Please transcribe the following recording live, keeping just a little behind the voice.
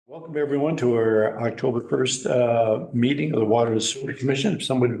Welcome everyone to our October 1st meeting of the Water and Sewer Commission. If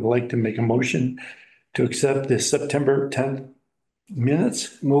somebody would like to make a motion to accept the September 10th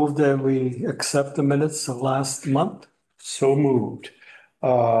minutes, Move that we accept the minutes of last month. so moved.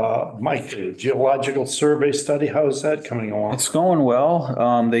 Mike, the geological survey study, how is that coming along? It's going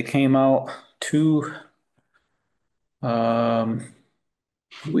well. They came out um,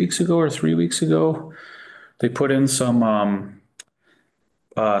 2 weeks ago or 3 weeks ago. They put in some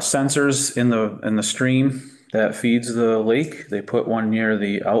sensors in the stream that feeds the lake. They put one near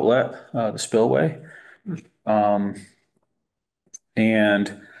the outlet, the spillway. Um,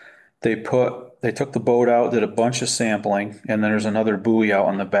 and they took the boat out, did a bunch of sampling, and then there's another buoy out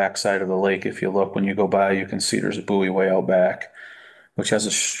on the back side of the lake. If you look, when you go by, you can see there's a buoy way out back, which has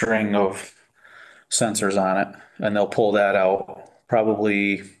a string of sensors on it, and they'll pull that out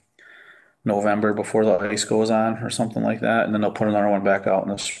probably November before the ice goes on or something like that, and then they'll put another one back out in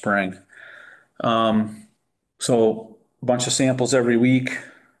the spring. So a bunch of samples every week,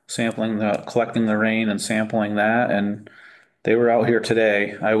 collecting the rain and sampling that, and they were out here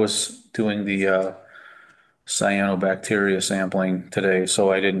today. I was doing the cyanobacteria sampling today,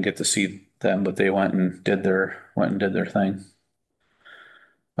 so I didn't get to see them, but they went and did their thing.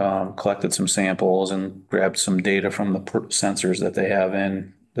 Collected some samples and grabbed some data from the sensors that they have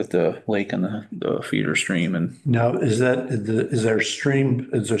in the lake and the feeder stream. And Now, is there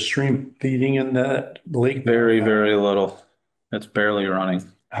stream feeding in that lake? very, very little. It's barely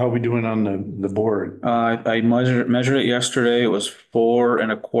running. How are we doing on the board? I measured it yesterday. It was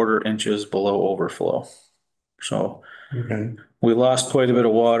 4.25 inches below overflow. So Okay. we lost quite a bit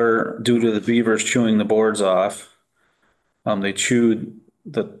of water due to the beavers chewing the boards off. They chewed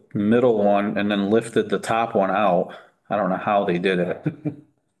the middle one and then lifted the top one out. I don't know how they did it.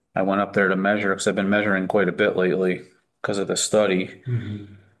 I went up there to measure because I've been measuring quite a bit lately because of the study.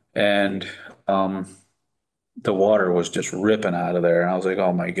 And the water was just ripping out of there. And I was like,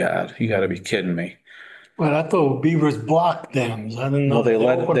 oh my God, you got to be kidding me. But I thought beavers block dams. I didn't know.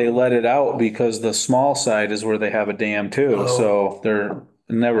 Well, they let it out because the small side is where they have a dam too. Oh. So they're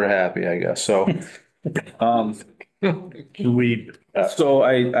never happy, I guess. So, Do we, so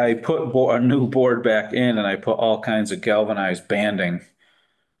I put a new board back in and I put all kinds of galvanized banding,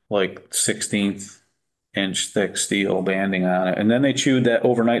 like 16th inch thick steel banding on it. And then they chewed that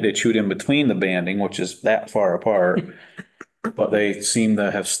overnight. They chewed in between the banding, which is that far apart, but they seem to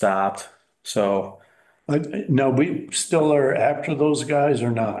have stopped. So no, we still are after those guys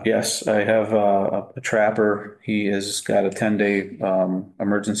or not? yes, I have a trapper. He has got a 10-day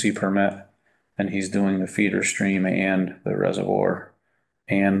emergency permit, and he's doing the feeder stream and the reservoir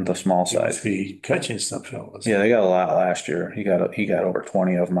and the small Must side. be catching some fellas. Yeah, they got a lot last year. He got over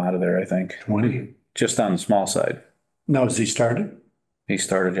 20 of them out of there, I think, 20. just on the small side. Now, has he started? He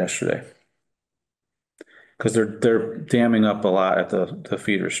started yesterday. Because they're damming up a lot at the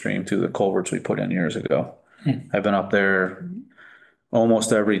feeder stream to the culverts we put in years ago. I've been up there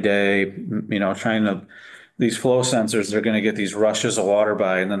almost every day, trying to, these flow sensors, they're gonna get these rushes of water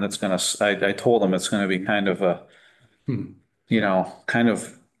by, and then I told them it's gonna be kind of a, kind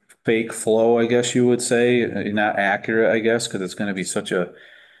of fake flow, I guess you would say, not accurate, I guess, because it's gonna be such a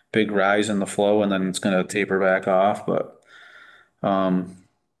big rise in the flow, and then it's gonna taper back off, but,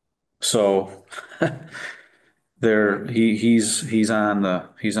 so he's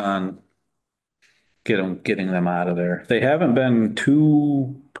on getting them out of there. They haven't been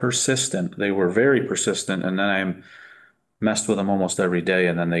too persistent. They were very persistent, and then I messed with them almost every day,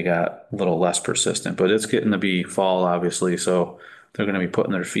 and then they got a little less persistent. But it's getting to be fall, obviously, so they're going to be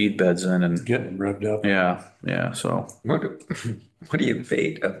putting their feed beds in, and Getting revved up. yeah. So What, what do you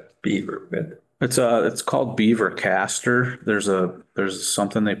bait a beaver with? it's called beaver castor. There's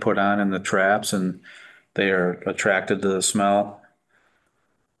something they put on in the traps, and they are attracted to the smell.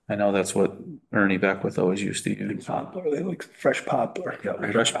 I know that's what Ernie Beckwith always used to use. Poplar, they like fresh poplar.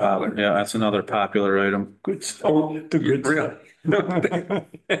 Fresh poplar, yeah, that's another popular item. Good stuff. Oh, the good Really?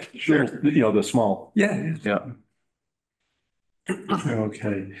 Sure. The small. Yeah. Yeah.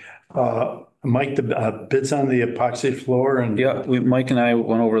 Okay. Mike, the bids on the epoxy floor and. Yeah, Mike and I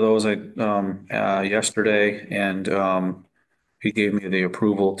went over those yesterday, and he gave me the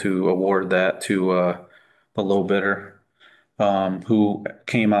approval to award that to the low bidder, who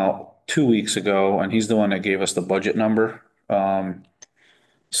came out 2 weeks ago, and he's the one that gave us the budget number.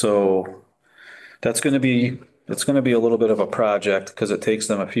 So that's going to be a little bit of a project because it takes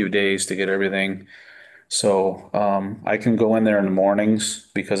them a few days to get everything. So I can go in there in the mornings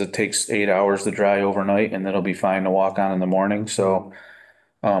because it takes 8 hours to dry overnight, and it'll be fine to walk on in the morning. So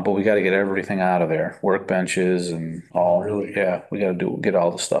But we gotta get everything out of there, workbenches and all. Really? Yeah, we gotta get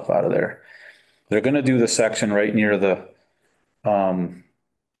all the stuff out of there. They're gonna do the section right near the, um,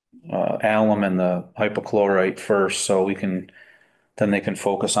 alum and the hypochlorite first, so then they can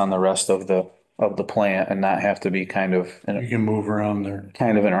focus on the rest of the plant and not have to be You can move around there.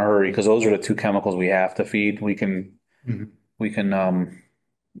 kind of in a hurry, because those are the two chemicals we have to feed. Mhm. We can,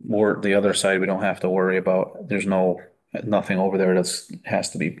 work the other side, we don't have to worry about, there's nothing over there has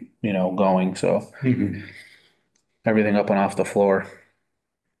to be, going, so Mhm. everything up and off the floor.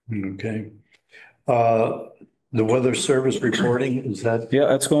 Okay. Uh, the weather service reporting, is that, Yeah,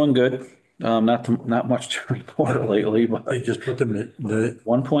 that's going good. Not much to report lately, but I just put them in the,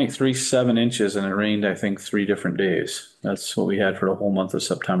 1.37 inches and it rained, I think, 3 different days. That's what we had for the whole month of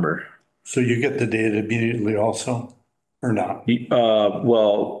September. so you get the data immediately also, or not?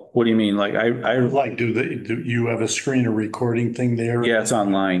 Well, what do you mean? Like Like, do you have a screen or recording thing there? yeah, it's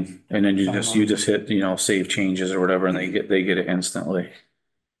online and then you just hit, save changes or whatever and they get it instantly.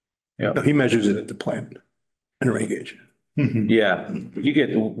 Yeah. He measures it at the plant in a rain gauge. Mhm. Yeah,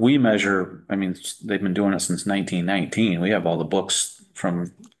 we measure, I mean, they've been doing it since 1919. We have all the books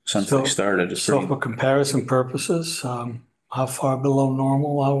since they So- started. It's So pretty, for comparison purposes, how far below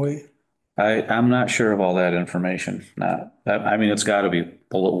normal are we? I'm not sure of all that information. I mean, it's got to be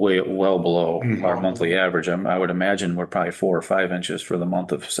well below our monthly average. I would imagine we're probably 4 or 5 inches for the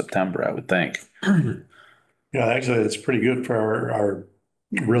month of September, I would think. Yeah, actually, it's pretty good for our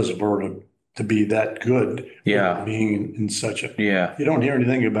reservoir to be that good. Yeah. Being in such a, Yeah, you don't hear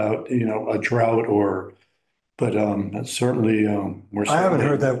anything about, a drought but, that's certainly, we're. I haven't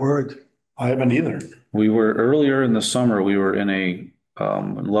heard that word. I haven't either. earlier in the summer, we were in a,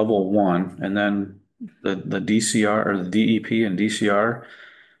 level 1 and then the DCR or the DEP and DCR,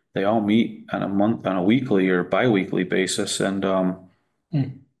 they all meet on a weekly or bi-weekly basis and,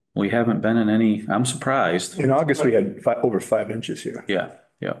 we haven't been in any, I'm surprised. In August, we had over 5 inches here. Yeah,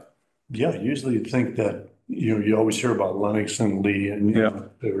 yeah, Yeah, usually you'd think that, you always hear about Lennox and Lee and,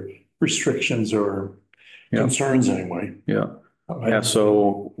 their restrictions or Yeah. concerns anyway. yeah. Yeah,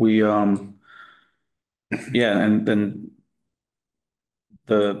 so we, yeah, and then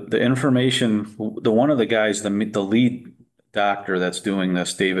the information, one of the guys, the lead doctor that's doing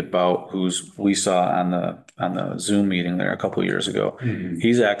this, David Bout, we saw on the Zoom meeting there a couple of years ago. Mhm.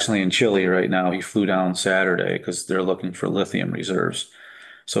 He's actually in Chile right now. He flew down Saturday because they're looking for lithium reserves.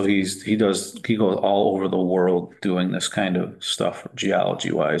 So he goes all over the world doing this kind of stuff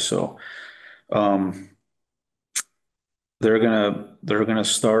geology wise. So, they're gonna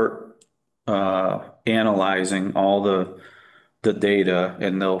start, analyzing all the data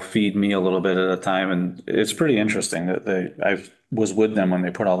and they'll feed me a little bit at a time. And it's pretty interesting that I was with them when they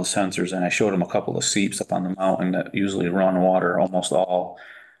put all the sensors in. I showed them a couple of seeps up on the mountain that usually run water almost all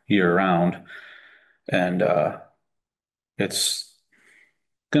year round. And, it's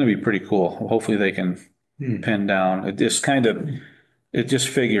going to be pretty cool. Hopefully they can pin down. It just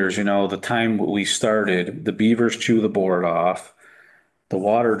figures, the time we started, the beavers chew the board off. The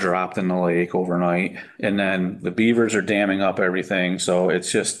water dropped in the lake overnight and then the beavers are damming up everything. So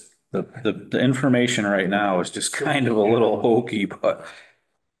it's just the information right now is just kind of a little hokey, but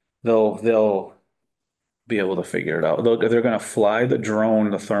they'll be able to figure it out. They're going to fly the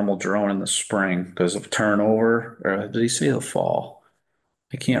thermal drone in the spring because of turnover, or did he say the fall?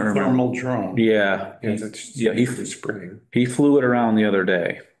 I can't remember. Thermal drone. Yeah. Yeah. He flew it around the other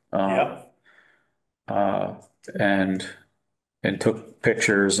day. Yeah. Uh, and took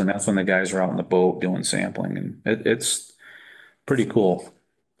pictures and that's when the guys were out in the boat doing sampling and it's pretty cool.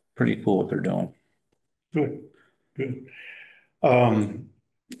 Pretty cool what they're doing. Good, good.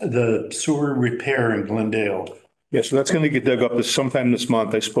 The sewer repair in Glendale. Yeah, so that's going to get dug up sometime this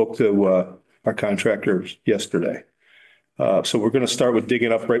month. I spoke to our contractors yesterday. So we're going to start with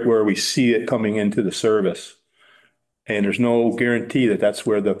digging up right where we see it coming into the service. And there's no guarantee that that's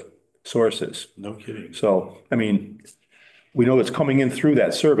where the source is. No kidding. So, I mean, we know it's coming in through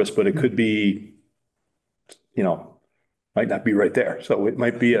that service, but it could be, might not be right there. So it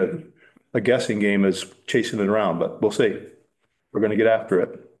might be a guessing game as chasing it around, but we'll see. We're going to get after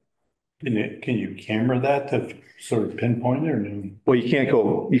it. Can you camera that to sort of pinpoint it or no? Well,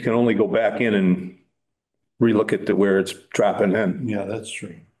 you can only go back in and relook at where it's dropping in. Yeah, that's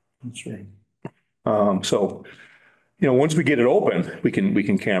true. That's true. So, once we get it open, we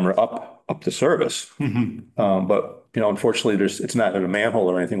can camera up the service. But, unfortunately it's not in a manhole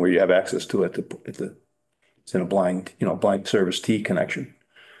or anything where you have access to it. It's in a blind service T connection,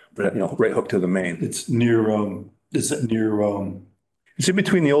 but, right hooked to the main. It's near, is it near, It's in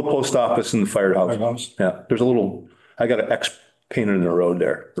between the old post office and the firehouse. Firehouse? Yeah, there's I got an painted in the road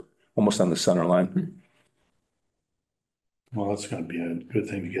there, almost on the center line. Well, that's gonna be a good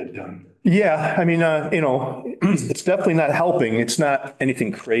thing to get done. Yeah, I mean, it's definitely not helping. It's not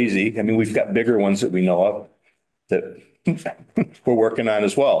anything crazy. I mean, we've got bigger ones that we know of that we're working on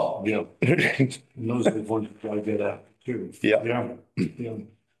as well. Yeah. And those are the ones that I get at too. Yeah. Yeah, yeah.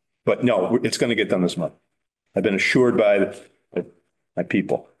 But no, it's going to get done this month. I've been assured by my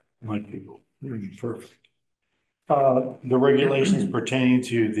people. My people. Perfect. The regulations pertaining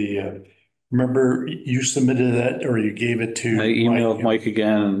to the, remember you submitted that or you gave it to? I emailed Mike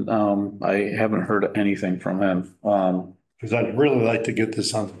again. I haven't heard anything from him. Because I'd really like to get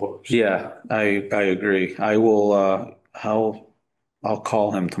this on the books. Yeah, I agree. I will, I'll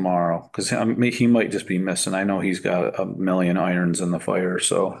call him tomorrow because he might just be missing. I know he's got a million irons in the fire,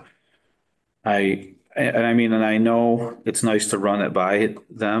 so and I know it's nice to run it by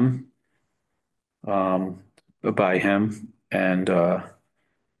them, by him and,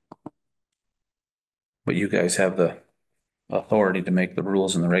 but you guys have the authority to make the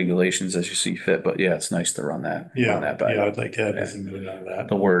rules and the regulations as you see fit. But yeah, it's nice to run that by Yeah, I'd like to have anything on the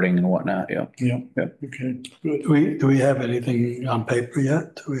that. wording and whatnot. Yeah. Yeah, Yeah. okay, good. Do we have anything on paper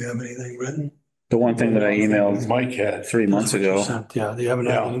yet? Do we have anything written? The one thing that I emailed Mike had. 3 months That's what you ago. sent, yeah, you haven't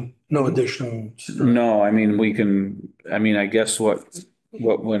had no additional. No, I mean, I guess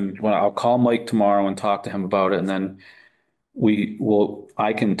when I'll call Mike tomorrow and talk to him about it and then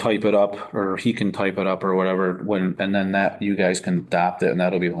I can type it up or he can type it up or whatever and then that you guys can adopt it and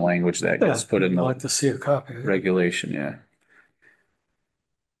that'll be the language that gets put in I'd the like to see a copy. regulation. Yeah.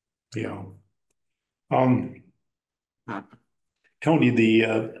 Yeah. Tony,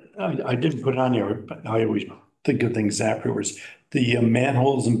 I didn't put it on here, but I always think of things afterwards. The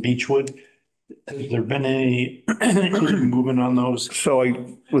manholes in Beechwood, has there been any movement on those? So I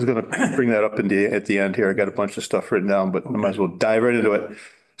was going to bring that up at the end here. I got a bunch of stuff written down, but I might as well dive right into it.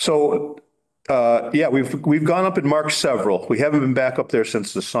 So, yeah, we've gone up and marked several. We haven't been back up there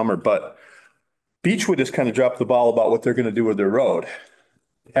since the summer, but Beechwood has kind of dropped the ball about what they're going to do with their road.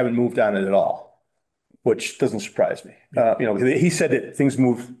 Haven't moved on it at all, which doesn't surprise me. He said that things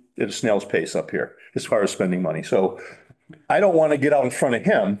move at a snail's pace up here as far as spending money. So I don't want to get out in front of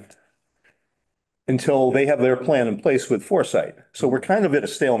him until they have their plan in place with Foresight. So we're kind of at a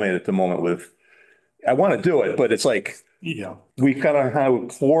stalemate at the moment I want to do it, but it's like, Yeah. we kind of have to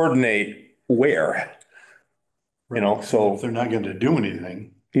coordinate where, so, If they're not going to do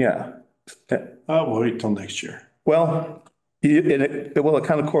anything, yeah. we'll wait till next year. Well, it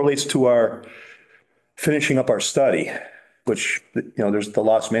kind of correlates to our finishing up our study, which, there's the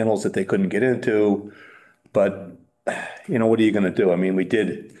lost manholes that they couldn't get into, but what are you going to do? I mean, we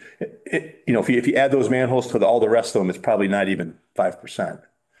did, if you add those manholes to all the rest of them, it's probably not even 5%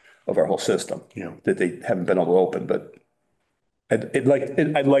 of our whole system that they haven't been able to open, but I'd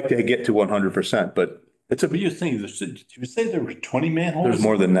like to get to 100%, but What do you think? Did you say there were 20 manholes? there's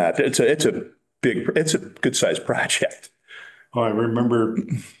more than that. It's a good sized project. Oh, I remember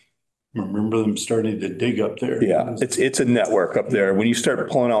them starting to dig up there. Yeah, it's a network up there. When you start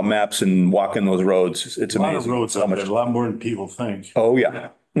pulling out maps and walking those roads, it's A lot amazing. of roads up there, a lot more than people think. Oh, yeah.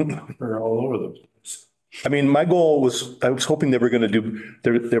 They're all over the place. I mean, my goal was, I was hoping they were going to do,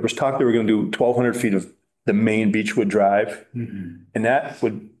 there was talk they were going to do 1,200 feet of the main Beechwood Drive. And that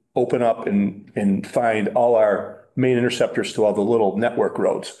would open up and find all our main interceptors to all the little network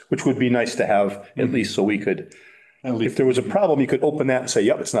roads, which would be nice to have at least so we could, if there was a problem, you could open that and say,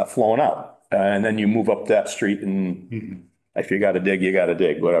 yep, it's not flowing out. And then you move up that street and if you got to dig, you got to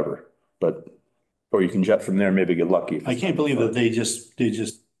dig, whatever. But, or you can jet from there, maybe get lucky. I can't believe that they just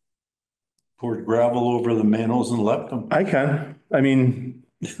poured gravel over the manholes and left them. I can. I mean,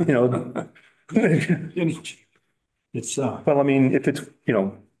 It's, well, I mean, if it's,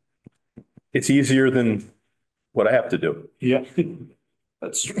 it's easier than what I have to do. yeah,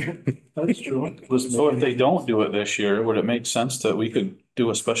 that's true. That's true. So if they don't do it this year, would it make sense that we could do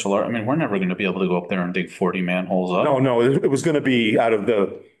a special art? I mean, we're never going to be able to go up there and dig 40 manholes up. No, it was going to be out of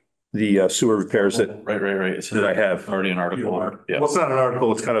the sewer repairs that Right. It's that I have. already an article. Yeah. Well, it's not an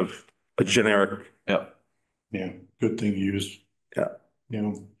article, it's kind of a generic. Yeah. Yeah, good thing used. Yeah.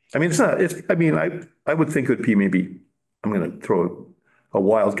 Yeah. I mean, I would think it would be maybe, I'm going to throw a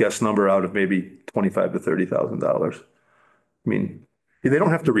wild guess number out of maybe $25,000 to $30,000. I mean, they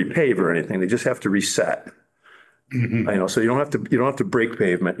don't have to repave or anything. They just have to reset. So you don't have to break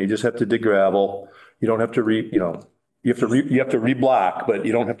pavement. You just have to dig gravel. You don't have to you have to reblock, but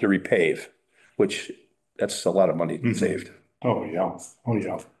you don't have to repave, which that's a lot of money saved. Oh, yeah.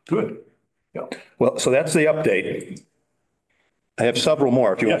 Good. Yeah. Well, so that's the update. I have several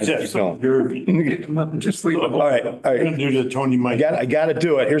more if you want Yes, to yes. keep going. Just leave them. All right, all We're right. gonna do the Tony Mike. I gotta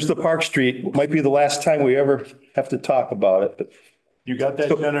do it. Here's the Park Street. Might be the last time we ever have to talk about it, but You got that,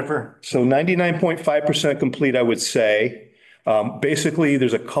 Jennifer? so 99.5% complete, I would say. Basically,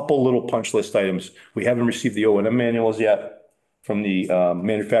 there's a couple little punch list items. We haven't received the O&M manuals yet from the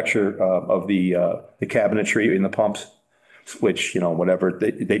manufacturer of the cabinetry and the pumps, which, whatever,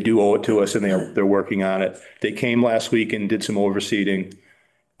 they do owe it to us and they're working on it. They came last week and did some overseeding.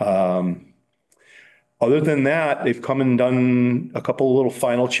 Other than that, they've come and done a couple of little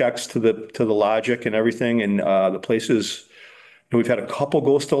final checks to the logic and everything, and the places. We've had a couple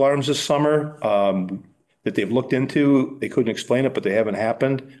ghost alarms this summer that they've looked into. They couldn't explain it, but they haven't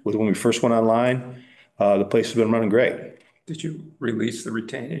happened. With when we first went online, the place has been running great. Did you release the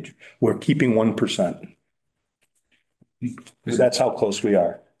retainage? We're keeping 1%. That's how close we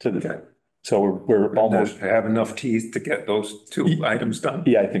are to Okay. the. So we're almost. Have enough teeth to get those two items done?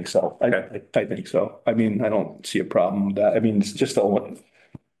 Yeah, I think so. Okay. I think so. I mean, I don't see a problem with that. I mean, it's just O&M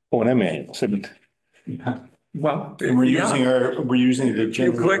manuals. I mean, Well, And we're yeah, using the. a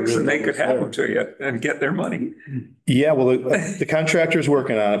few clicks and they could have them to you and get their money. yeah, well, the contractor's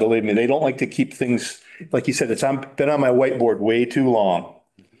working on it, believe me. They don't like to keep things, like you said, been on my whiteboard way too long.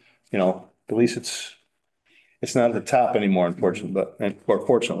 At least it's not at the top anymore, unfortunately, or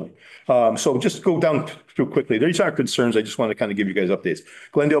fortunately. So just go down through quickly. These aren't concerns. I just want to kind of give you guys updates.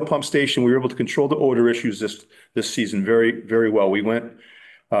 Glendale Pump Station, we were able to control the odor issues this season very, very well. We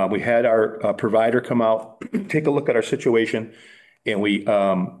had our provider come out, take a look at our situation, and we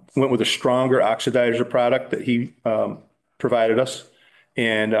went with a stronger oxidizer product that he provided us.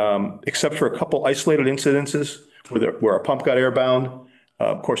 And except for a couple isolated incidences where our pump got airbound,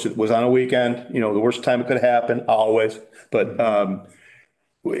 of course, it was on a weekend, the worst time it could happen, always. But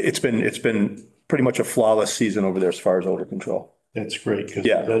it's been pretty much a flawless season over there as far as odor control. That's great, because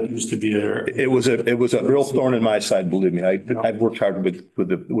Yeah. that used to be a. It was a real thorn in my side, believe me. I've worked hard with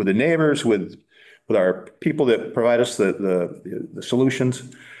the neighbors, with our people that provide us the solutions.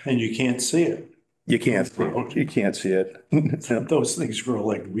 And you can't see it. You can't see it. Those things grow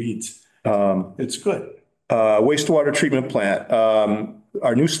like weeds. It's good. Wastewater treatment plant.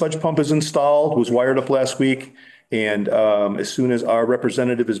 Our new sludge pump is installed, was wired up last week. And as soon as our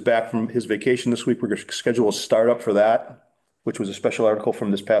representative is back from his vacation this week, we're going to schedule a startup for that, which was a special article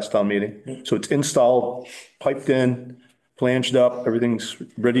from this past town meeting. So it's installed, piped in, flanged up, everything's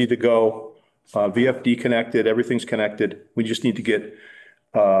ready to go. VFD connected, everything's connected. We just need to get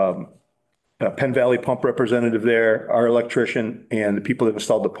a Penn Valley pump representative there, our electrician, and the people that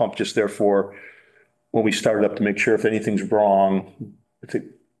installed the pump just there for when we start it up to make sure if anything's wrong, if it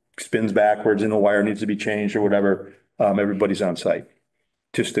spins backwards and the wire needs to be changed or whatever, everybody's on site.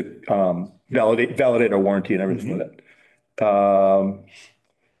 Just to validate our warranty and everything with it. 2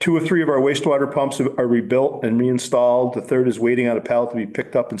 or 3 of our wastewater pumps are rebuilt and reinstalled. The third is waiting on a pallet to be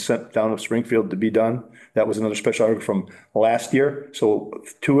picked up and sent down to Springfield to be done. That was another special article from last year. So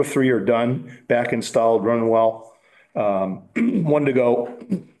 2 or 3 are done, back installed, running well. 1 to go.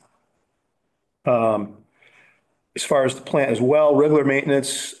 As far as the plant as well, regular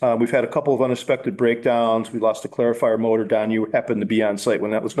maintenance, we've had a couple of unexpected breakdowns. We lost a clarifier motor. Don, you happened to be on site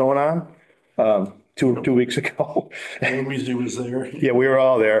when that was going on. 2 weeks ago. Weezy was there. Yeah, we were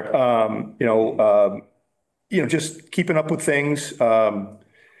all there. Just keeping up with things.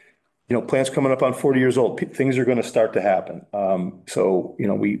 Plants coming up on 40 years old. Things are going to start to happen. So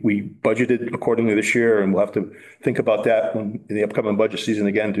we budgeted accordingly this year, and we'll have to think about that in the upcoming budget season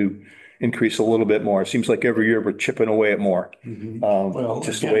again to increase a little bit more. It seems like every year we're chipping away at more. Well,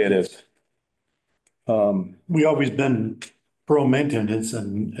 Just the way it is. We always been pro maintenance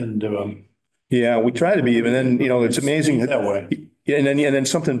and Yeah, we try to be, and then, it's amazing. that way. And then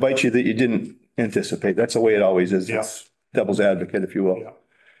something bites you that you didn't anticipate. That's the way it always is. Yeah. It's devil's advocate, if you will. Yeah.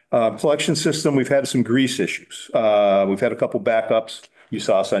 Collection system, we've had some grease issues. We've had a couple backups. You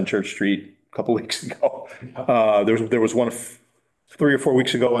saw us on Church Street a couple weeks ago. There was one 3 or 4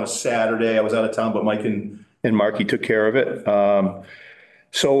 weeks ago on a Saturday. I was out of town, but Mike and Marky took care of it.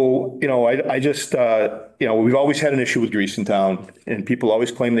 So, I just, we've always had an issue with grease in town, and people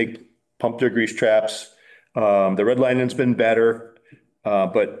always claim they pump their grease traps. The red lining's been better,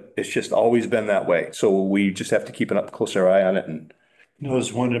 but it's just always been that way. So we just have to keep a closer eye on it. And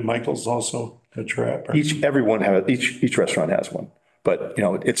There's one at Michael's also, a trap. Right? each restaurant has one, but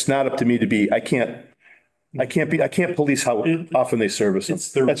it's not up to me to be, I can't police how often they service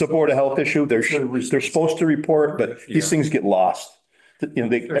them. That's a Board of Health issue. They're supposed to report, but these things get lost.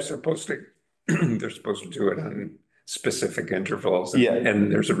 They're supposed to, they're supposed to do it on specific intervals. Yeah.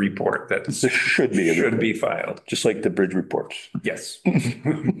 And there's a report that There should be. should be filed. Just like the bridge reports. Yes.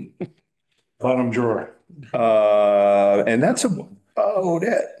 Bottom drawer. And that's about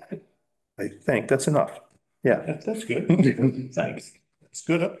it. I think that's enough. Yeah. That's good. Thanks. It's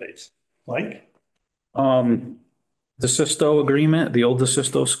good updates. Mike? The Sisto agreement, the old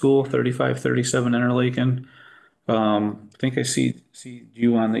DeSisto School, 3537 Interlaken. I think I see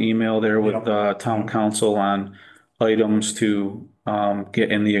you on the email there with, town council on items to,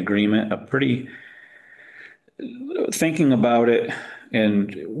 get in the agreement. Thinking about it,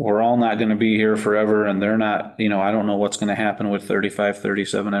 and we're all not gonna be here forever, and they're not, I don't know what's gonna happen with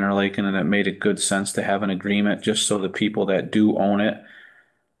 3537 Interlaken, and it made a good sense to have an agreement just so the people that do own it,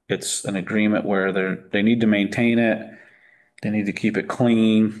 it's an agreement where they need to maintain it, they need to keep it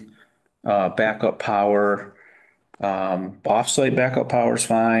clean, backup power, offsite backup power is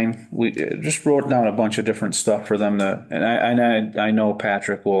fine. We just wrote down a bunch of different stuff for them to, and I know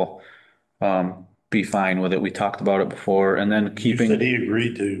Patrick will, be fine with it. We talked about it before, and then You said keeping, he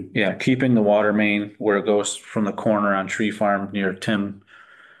agreed to. yeah, keeping the water main where it goes from the corner on Tree Farm near Tim,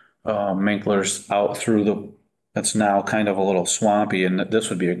 Minkler's out through that's now kind of a little swampy, and this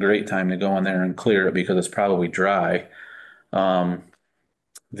would be a great time to go in there and clear it because it's probably dry. Keep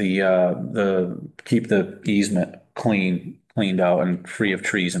the easement cleaned out and free of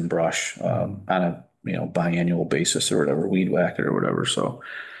trees and brush, on a, biannual basis or whatever, weed whack it or whatever, so.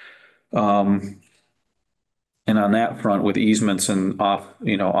 And on that front with easements and off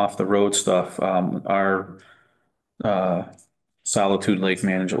the road stuff, our, Solitude Lake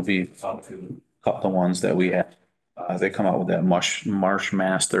Manager will be up to cut the ones that we have. They come out with that Marsh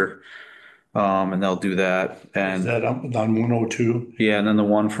Master, and they'll do that. Is And that on 102? yeah, and then the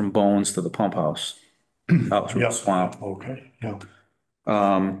one from Bones to the pump house out through Yeah. the swamp. Okay, yeah.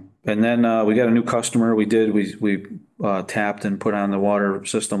 And then, we got a new customer. We tapped and put on the water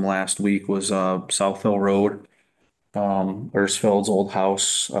system last week was, South Hill Road. Ersfeld's old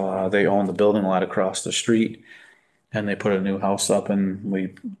house. They own the building lot across the street. And they put a new house up and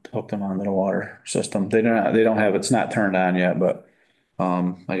we hooked them onto the water system. They don't have, it's not turned on yet, but,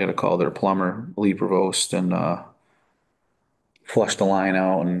 I gotta call their plumber, Lee Provost, and, flush the line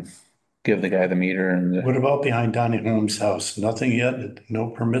out and give the guy the meter and. What about behind Donnie Holmes' house? Nothing yet? No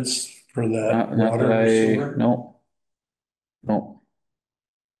permits for that Not water that or sewer? no.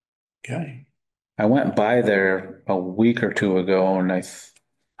 Okay. I went by there a week or two ago and I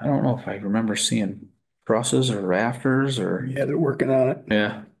don't know if I remember seeing trusses or rafters or, Yeah, they're working on it.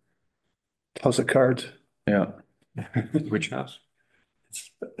 yeah, House of Cards. yeah. Which house?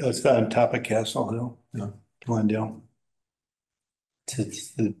 It's on top of Castle Hill, Glendale.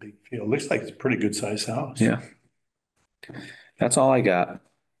 It's the big field. Looks like it's a pretty good sized house. Yeah. That's all I got.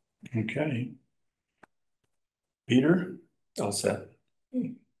 Okay. Peter? All set.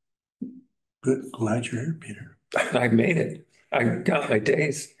 Good. Glad you're here, Peter. I made it. I got my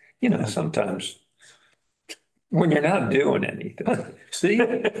days, sometimes when you're not doing anything. See,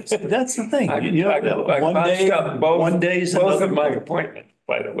 that's the thing. I One botched day, up both, one day's both of another. my appointments,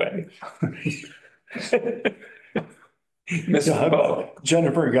 by the way. Missed them both.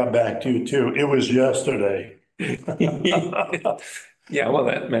 Jennifer got back to you too. It was yesterday. Yeah, well,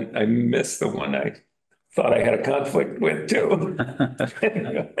 that meant I missed the one I thought I had a conflict with too.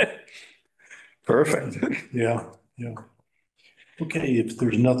 Perfect. Yeah, yeah. Okay, if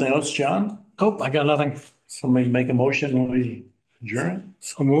there's nothing else, John, Oh, I got nothing. somebody make a motion when we adjourn.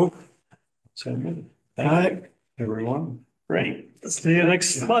 So move. So, All right. everyone, great. See you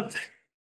next month.